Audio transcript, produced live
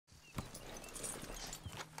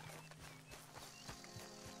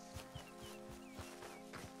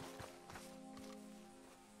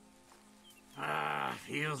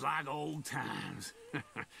Feels like old times.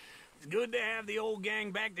 It's good to have the old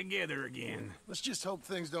gang back together again. Let's just hope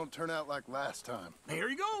things don't turn out like last time. Here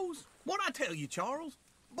he goes. What'd I tell you, Charles?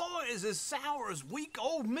 Boy is as sour as weak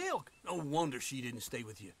old milk. No wonder she didn't stay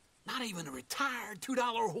with you. Not even a retired $2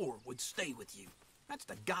 whore would stay with you. That's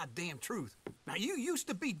the goddamn truth. Now, you used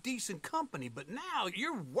to be decent company, but now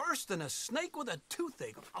you're worse than a snake with a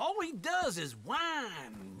toothache. All he does is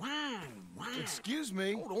whine, whine, whine. Excuse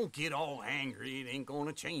me? Oh, don't get all angry. It ain't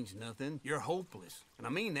gonna change nothing. You're hopeless. And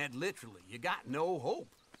I mean that literally. You got no hope.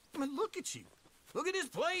 I mean, look at you. Look at this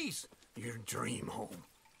place. Your dream home.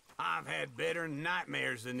 I've had better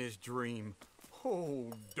nightmares than this dream. Oh,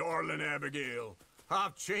 darling Abigail,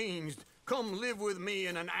 I've changed. Come live with me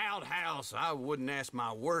in an outhouse I wouldn't ask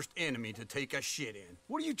my worst enemy to take a shit in.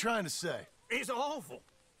 What are you trying to say? It's awful.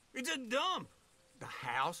 It's a dump. The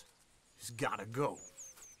house has gotta go.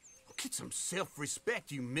 Get some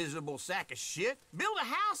self-respect, you miserable sack of shit. Build a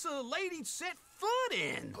house a lady'd set foot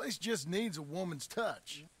in. The place just needs a woman's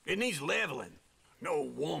touch. It needs leveling. No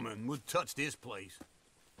woman would touch this place.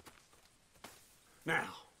 Now,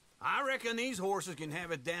 I reckon these horses can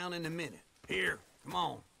have it down in a minute. Here, come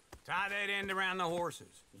on. Tie that end around the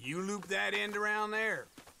horses. You loop that end around there.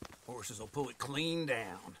 Horses will pull it clean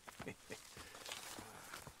down.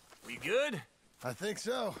 We good? I think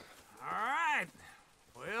so. All right.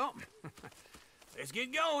 Well, let's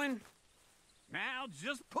get going. Now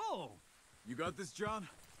just pull. You got this, John?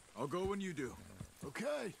 I'll go when you do.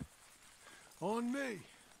 Okay. On me.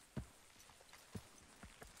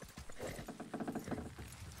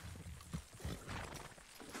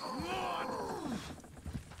 Come on!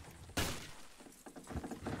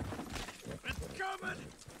 It's coming!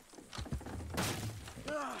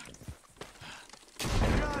 Got it!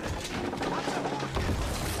 Watch the horses!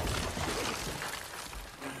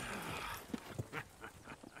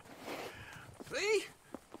 See?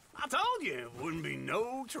 I told you it wouldn't be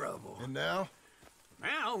no trouble. And now?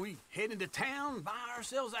 Now we head into town, buy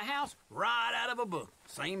ourselves a house right out of a book.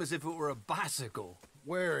 Same as if it were a bicycle.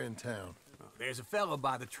 Where in town? There's a fella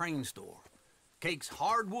by the train store. Cakes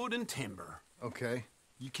hardwood and timber. Okay.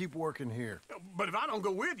 You keep working here. But if I don't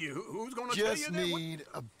go with you, who's gonna tell you Just that? need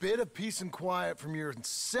a bit of peace and quiet from your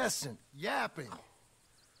incessant yapping.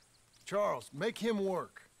 Charles, make him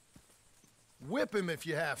work. Whip him if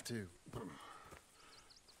you have to.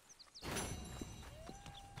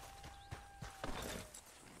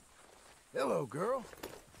 Hello, girl.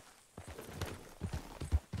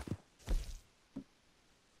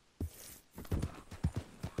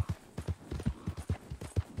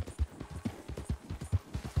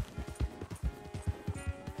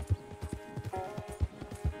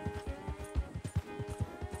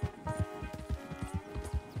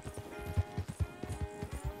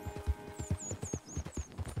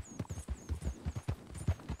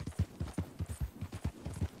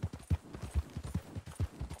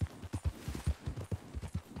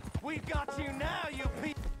 We've got you now, you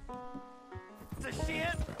piece of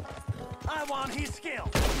shit! I want his skill!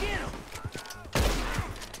 Get him!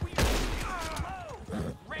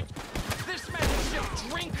 This man shall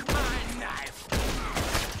drink my knife!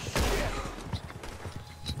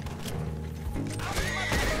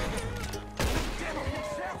 Devil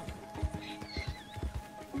himself!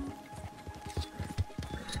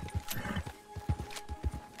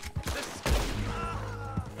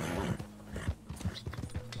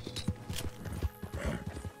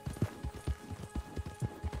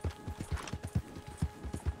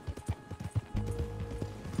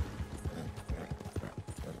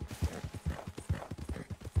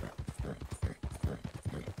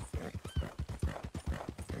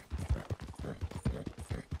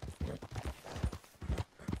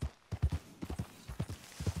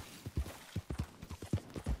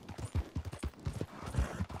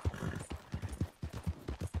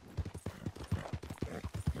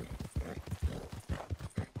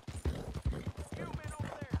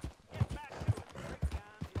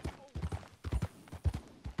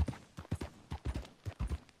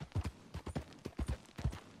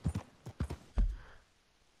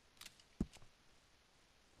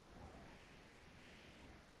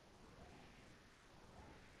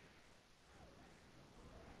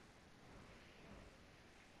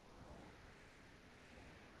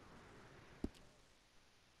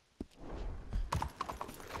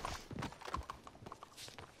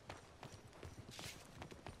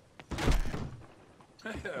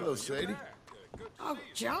 Hello, Sadie. Oh,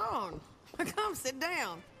 John. Come sit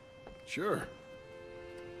down. Sure.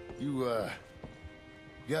 You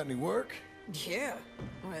got any work? Yeah.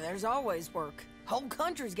 Well, there's always work. Whole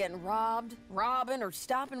country's getting robbed, robbing, or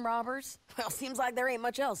stopping robbers. Well, seems like there ain't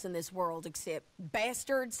much else in this world except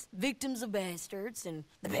bastards, victims of bastards, and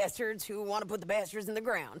the bastards who want to put the bastards in the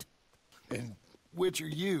ground. And which are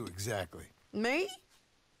you, exactly? Me?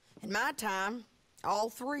 In my time, all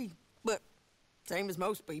three. But same as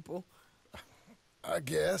most people. I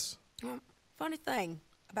guess. Well, funny thing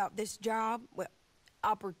about this job, well,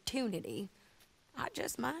 opportunity, I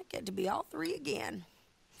just might get to be all three again.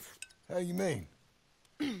 How you mean?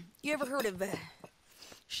 You ever heard of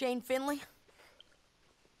Shane Finley?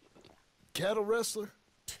 Cattle wrestler?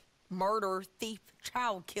 Murderer, thief,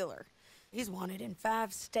 child killer. He's wanted in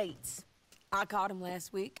 5 states. I caught him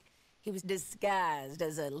last week. He was disguised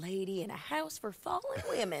as a lady in a house for fallen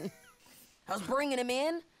women. I was bringing him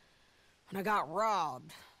in, and I got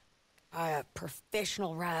robbed by a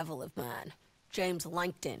professional rival of mine, James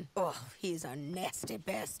Langton. Oh, he's a nasty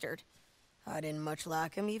bastard. I didn't much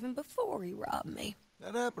like him even before he robbed me.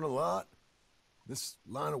 That happened a lot. This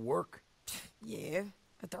line of work. Yeah,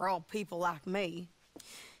 but they're all people like me.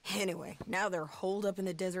 Anyway, now they're holed up in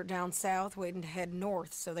the desert down south, waiting to head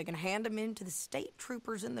north so they can hand them in to the state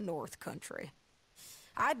troopers in the north country.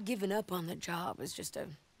 I'd given up on the job as just a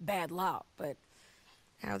bad lot, but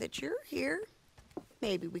now that you're here,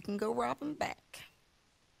 maybe we can go rob them back.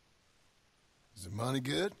 Is the money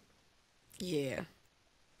good? Yeah,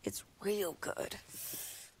 it's real good.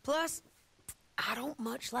 Plus, I don't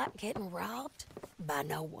much like getting robbed by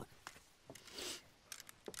no one.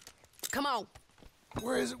 Come on.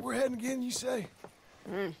 Where is it we're heading again, you say?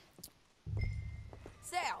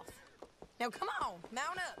 South. Now come on,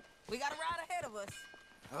 mount up. We got a ride ahead of us.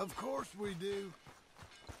 Of course we do.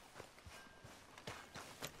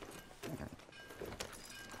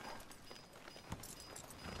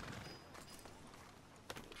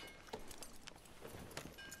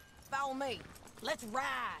 Follow me. Let's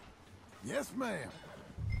ride. Yes, ma'am.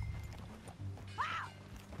 Wow.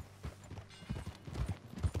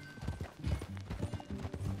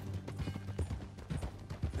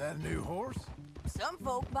 That a new horse? Some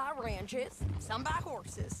folk buy ranches, some buy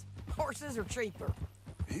horses. Horses are cheaper.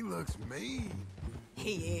 He looks mean.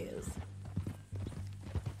 He is.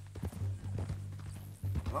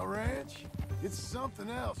 My ranch, it's something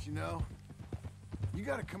else, you know. You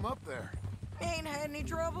gotta come up there. Ain't had any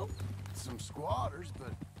trouble? Some squatters,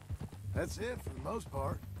 but that's it for the most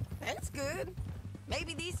part. That's good.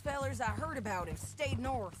 Maybe these fellers I heard about have stayed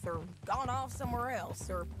north or gone off somewhere else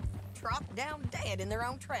or dropped down dead in their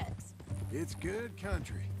own tracks. It's good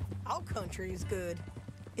country. All country is good.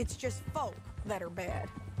 It's just folk that are bad.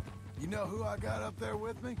 You know who I got up there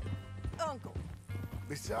with me? Uncle.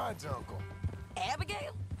 Besides Uncle.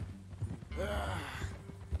 Abigail?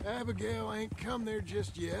 Abigail ain't come there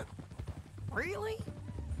just yet. Really?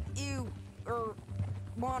 You,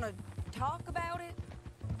 wanna talk about it?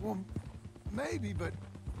 Well, maybe, but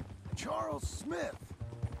Charles Smith.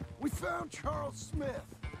 We found Charles Smith.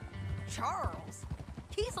 Charles?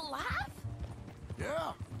 He's alive?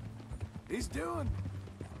 Yeah. He's doing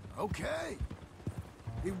okay.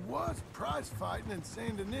 He was prize fighting in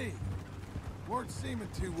Saint Denis. Weren't seeming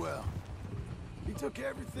too well. He took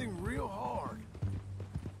everything real hard.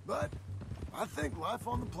 But I think life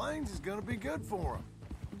on the plains is gonna be good for him.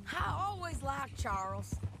 I always liked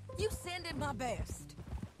Charles. You send him my best.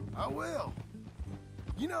 I will.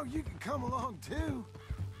 You know, you can come along too.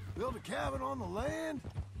 Build a cabin on the land.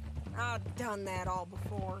 I've done that all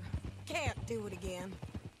before. Can't do it again.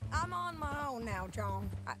 I'm on my own now, John.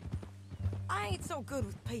 I ain't so good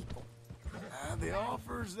with people. The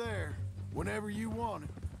offer's there whenever you want it.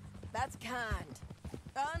 That's kind.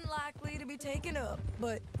 Unlikely to be taken up,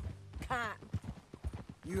 but kind.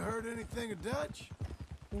 You heard anything of Dutch?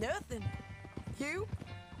 Nothing. You?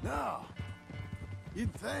 No.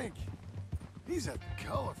 You'd think. He's a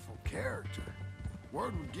colorful character.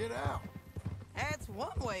 Word would get out. That's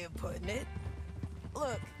one way of putting it.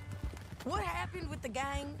 Look, what happened with the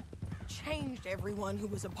gang changed everyone who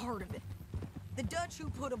was a part of it. The Dutch who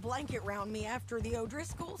put a blanket round me after the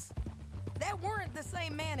O'Driscolls, that weren't the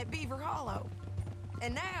same man at Beaver Hollow.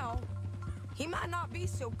 And now, he might not be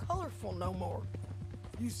so colorful no more.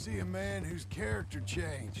 You see a man whose character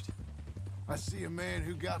changed. I see a man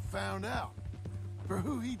who got found out for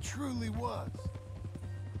who he truly was.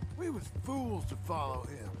 We was fools to follow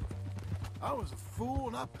him. I was a fool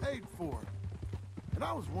and I paid for it. And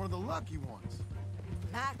I was one of the lucky ones.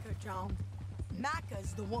 Micah, John.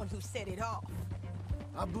 Micah's the one who set it off.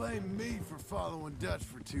 I blame me for following Dutch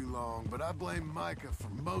for too long, but I blame Micah for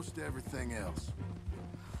most everything else.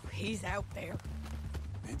 He's out there.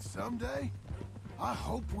 And someday, I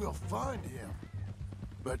hope we'll find him.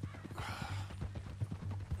 But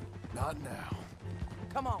not now.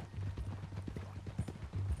 Come on.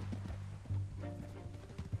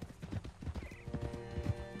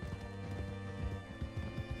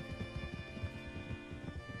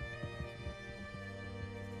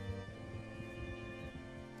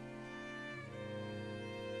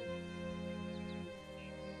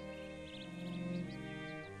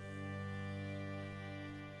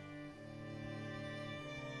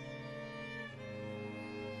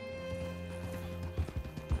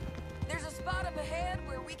 There's a spot up ahead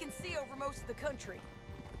where we can see over most of the country.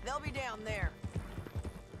 They'll be down there.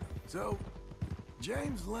 So,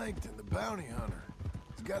 James Langton, the bounty hunter,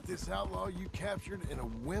 has got this outlaw you captured in a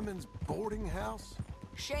women's boarding house?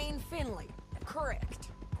 Shane Finley. Correct.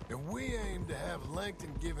 And we aim to have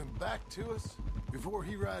Langton give him back to us before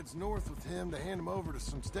he rides north with him to hand him over to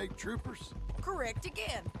some state troopers? Correct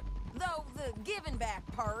again. Though the giving back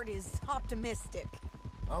part is optimistic.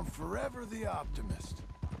 I'm forever the optimist.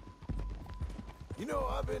 You know,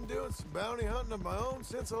 I've been doing some bounty hunting of my own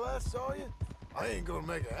since I last saw you. I ain't gonna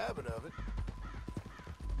make a habit of it.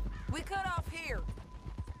 We cut off here.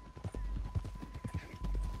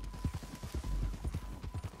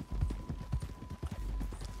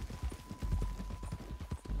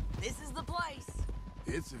 This is the place.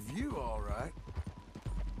 It's a view, all right.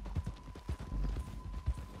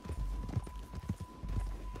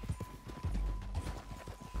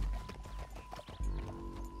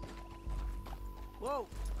 Whoa.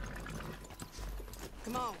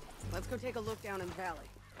 Come on, let's go take a look down in the valley.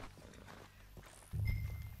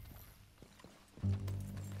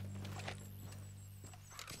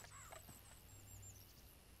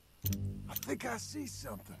 I think I see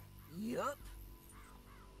something. Yup.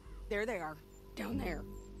 There they are, down there.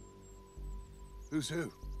 Who's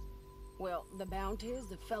who? Well, the bounty is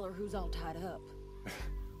the feller who's all tied up.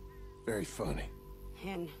 Very funny.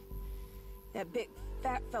 And that big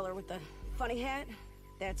fat feller with the funny hat,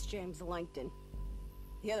 that's James Langton.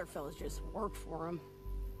 The other fellas just work for him.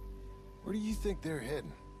 Where do you think they're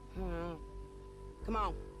heading? Come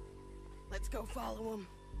on, let's go follow them.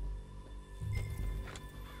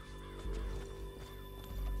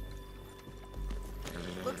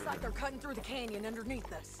 Looks like they're cutting through the canyon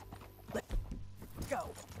underneath us. Let's go.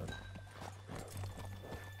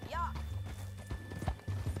 Yeah.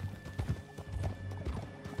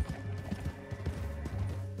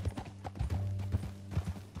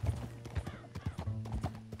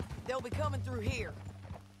 They'll be coming through here.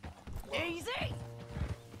 Easy!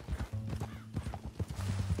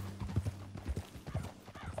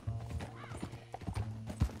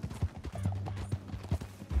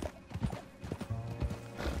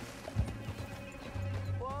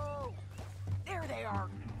 Whoa! There they are.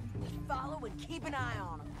 Just follow and keep an eye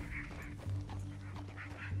on them.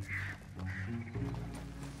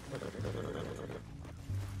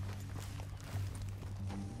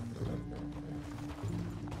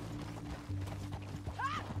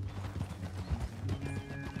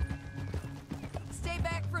 Stay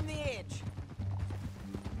back from the edge.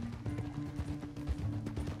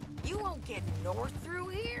 You won't get north through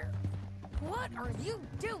here? What are you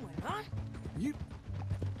doing, huh? You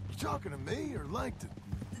talking to me or Langton?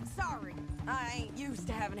 Sorry, I ain't used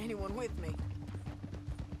to having anyone with me.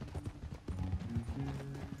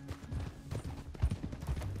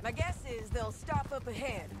 My guess is they'll stop up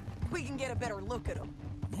ahead. We can get a better look at them.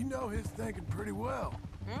 You know his thinking pretty well.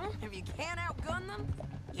 If you can't outgun them,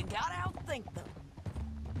 you gotta outthink them.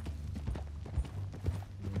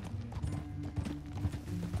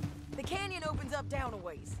 The canyon opens up down a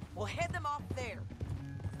ways. We'll head them off there.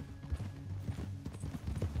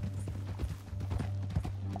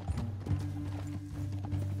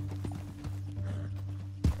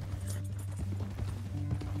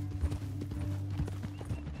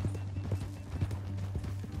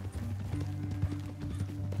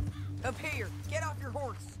 Up here, get off your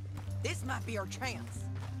horse. This might be our chance.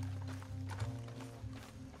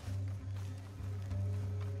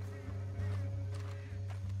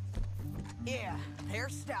 Yeah, they're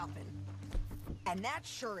stopping. And that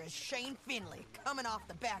sure is Shane Finley coming off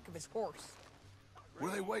the back of his horse. What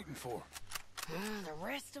are they waiting for? The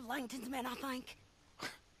rest of Langton's men, I think.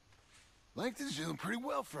 Langton's doing pretty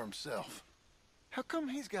well for himself. How come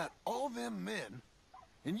he's got all them men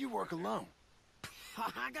and you work alone?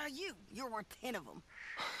 I got you. You're worth 10 of them.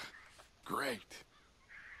 Great.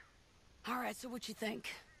 All right, so what you think?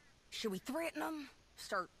 Should we threaten them,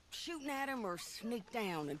 start shooting at them, or sneak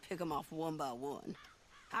down and pick them off one by one?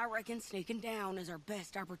 I reckon sneaking down is our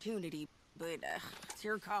best opportunity, but it's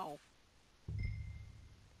your call.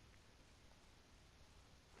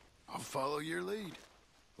 I'll follow your lead.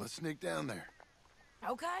 Let's sneak down there.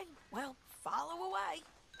 Okay, well, follow away.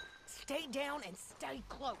 Stay down and stay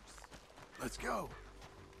close. Let's go.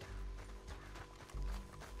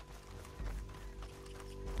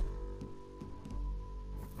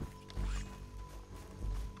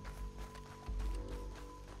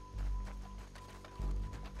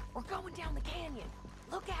 We're going down the canyon.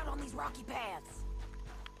 Look out on these rocky paths.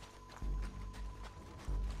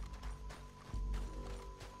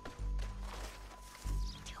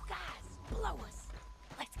 Two guys below us.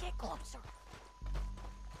 Let's get closer.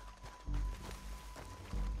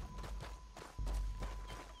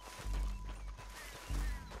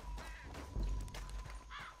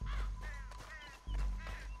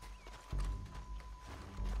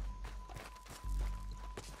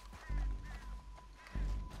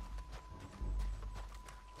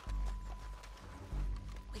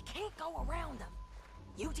 Can't go around them.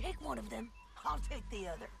 You take one of them, I'll take the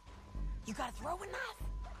other. You got a throwing knife?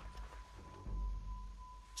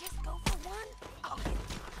 Just go for one? Okay,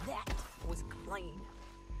 that was clean.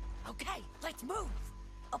 Okay, let's move.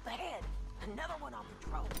 Up ahead, another one on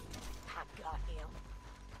patrol. I got him.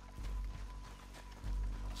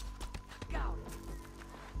 Got him.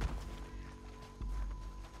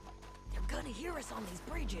 They're gonna hear us on these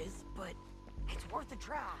bridges, but it's worth a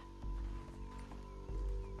try.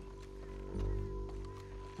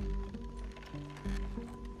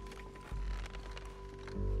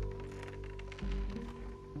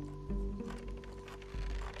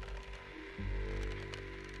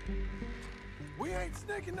 We ain't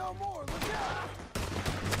sneaking no more. Look out!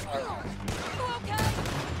 You okay?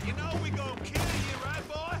 You know we gonna kill you, right,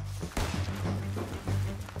 boy?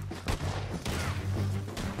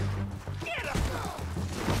 Get him!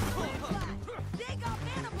 They got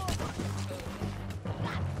cannibals! You're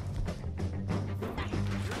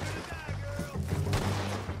gonna die, girl.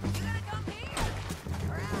 You gotta come here!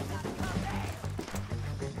 Or I gotta come there!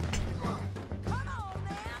 Come on,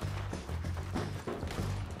 man!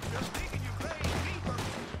 Just thinking you playing keeper.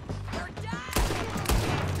 You're dying!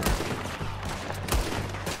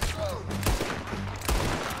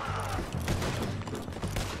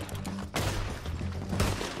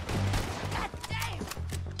 God damn!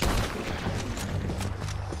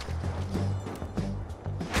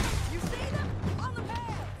 You see them? On the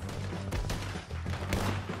path!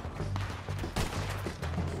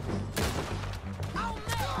 Oh,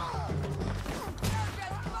 man! They're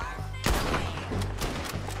just burning me!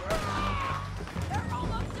 They're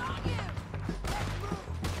almost on you! Let's move!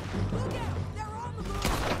 Look out! They're on the move!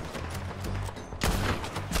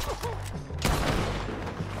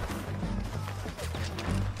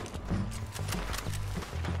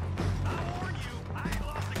 I warn you, I ain't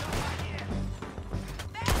lost a gun like yet.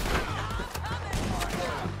 I'm coming for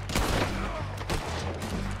you!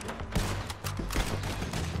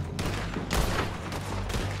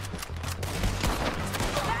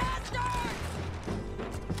 Bastards!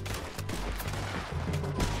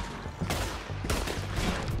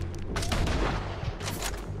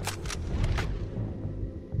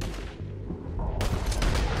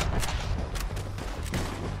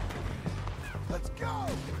 Let's go!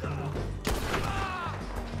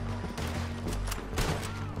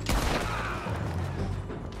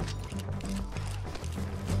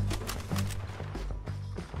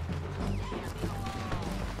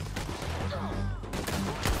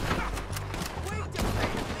 We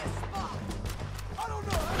defend this spot! I don't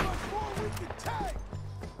know how much more we can take!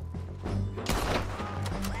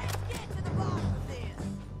 Let's get to the bottom of this!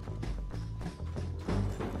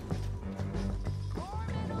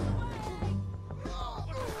 Foreman on the way!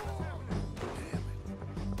 Damn it.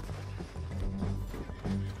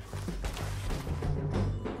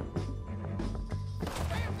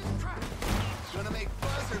 Damn this trap. Gonna make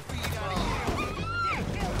buzzer feed out of you.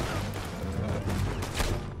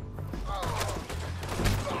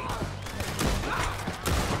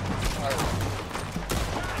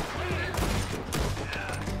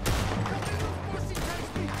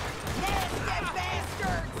 Nasty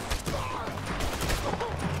bastards!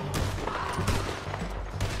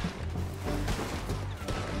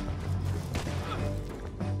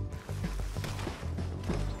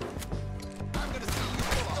 I'm gonna see you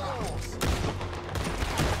full of holes.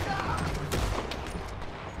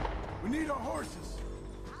 We need our horses.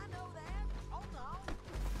 I know that. Hold on.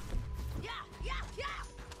 Yeah, yeah, yeah!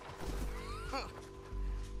 Huh.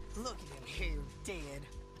 Look at him here, dead.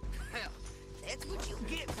 Hell, that's what you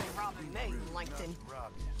get for robbing me, Langton.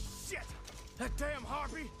 Rob you. Shit! That damn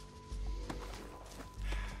harpy!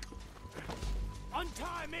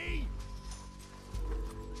 Untie me!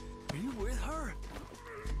 Are you with her?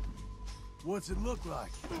 What's it look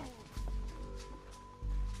like?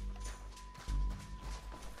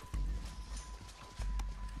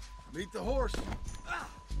 Meet the horse.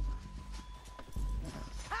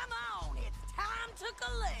 Come on, it's time to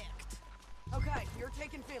collect. Okay, you're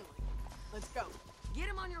taking Finley. Let's go. Get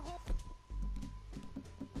him on your horse.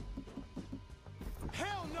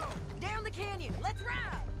 Hell no! Down the canyon. Let's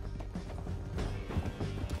ride.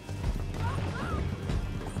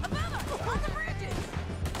 Above us, on the bridges.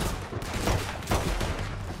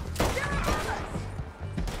 They're above us.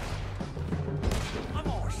 I'm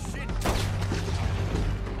all shit.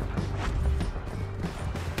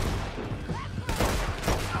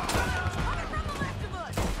 Coming from the left of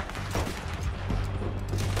us.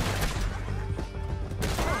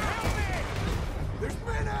 There's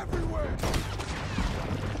men everywhere.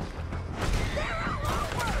 They're all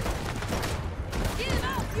over. Get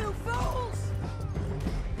up, you fools.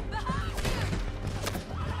 Behind you.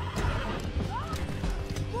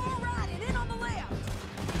 More riding in on the left.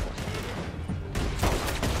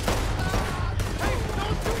 Hey,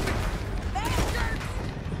 don't do me! Bastards.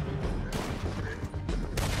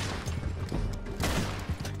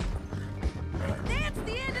 That's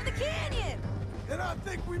the end of the canyon. And I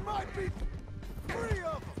think we might be three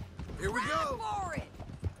of them. Here we Ride go. for it.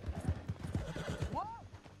 What?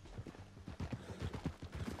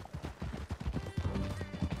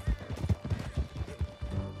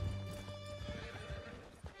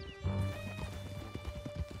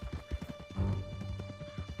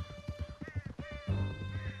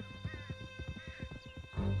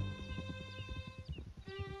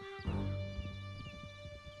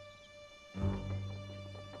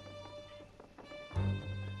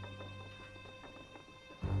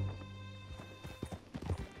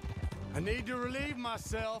 I need to relieve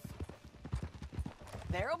myself.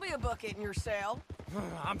 There'll be a bucket in your cell.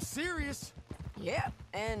 I'm serious. Yep,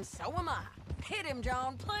 and so am I. Hit him,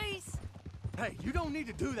 John, please. Hey, you don't need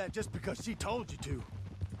to do that just because she told you to.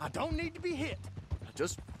 I don't need to be hit. I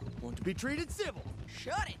just want to be treated civil.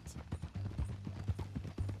 Shut it.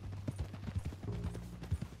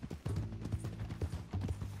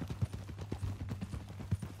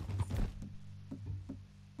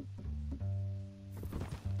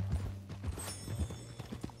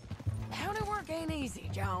 County work ain't easy,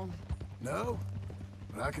 John. No,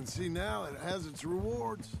 but I can see now it has its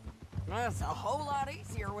rewards. That's a whole lot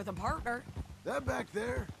easier with a partner. That back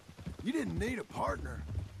there, you didn't need a partner.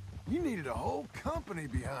 You needed a whole company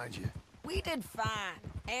behind you. We did fine.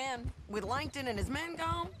 And with Langton and his men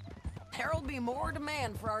gone, there'll be more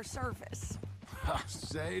demand for our service.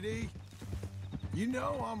 Sadie, you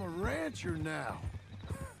know I'm a rancher now.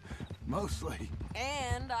 Mostly.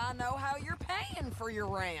 And I know how you're paying for your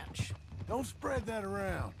ranch. Don't spread that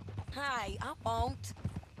around. Hey, I won't.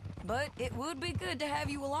 But it would be good to have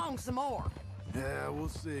you along some more. Yeah, we'll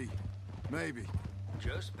see. Maybe.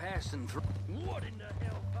 Just passing through. What in the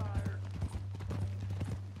hellfire?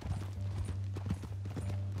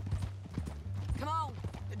 Come on,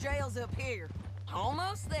 the jail's up here.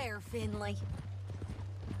 Almost there, Finley.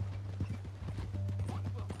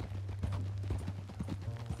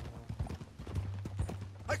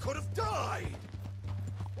 I could have died!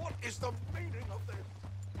 What is the meaning of this?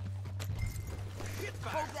 Get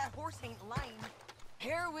back! Hope that horse ain't lame.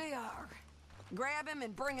 Here we are. Grab him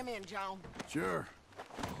and bring him in, John. Sure.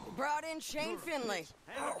 Brought in Shane Finley.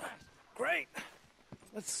 Great.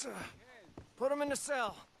 Let's put him in the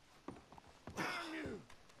cell.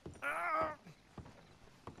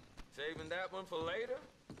 Saving that one for later?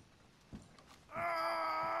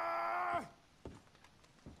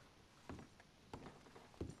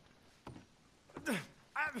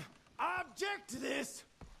 I object to this.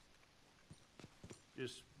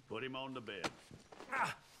 Just put him on the bed.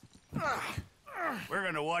 We're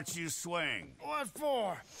gonna watch you swing. What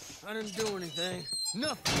for? I didn't do anything.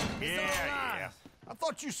 Nothing. It's all Yeah. lies. I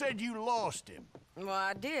thought you said you lost him. Well,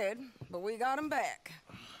 I did, but we got him back.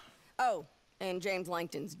 Oh, and James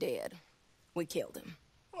Langton's dead. We killed him.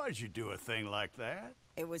 Why'd you do a thing like that?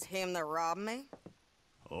 It was him that robbed me.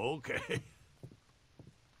 Okay.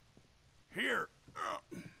 Here.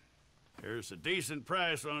 Here's a decent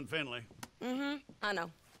price on Finley. I know.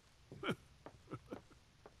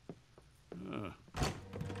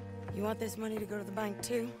 You want this money to go to the bank,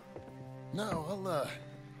 too? No, I'll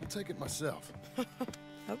take it myself.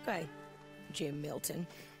 Okay, Jim Milton.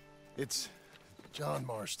 It's John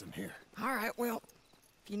Marston here. All right, well,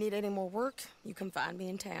 if you need any more work, you can find me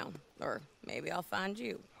in town. Or maybe I'll find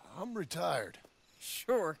you. I'm retired.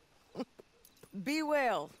 Sure. Be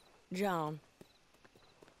well, John.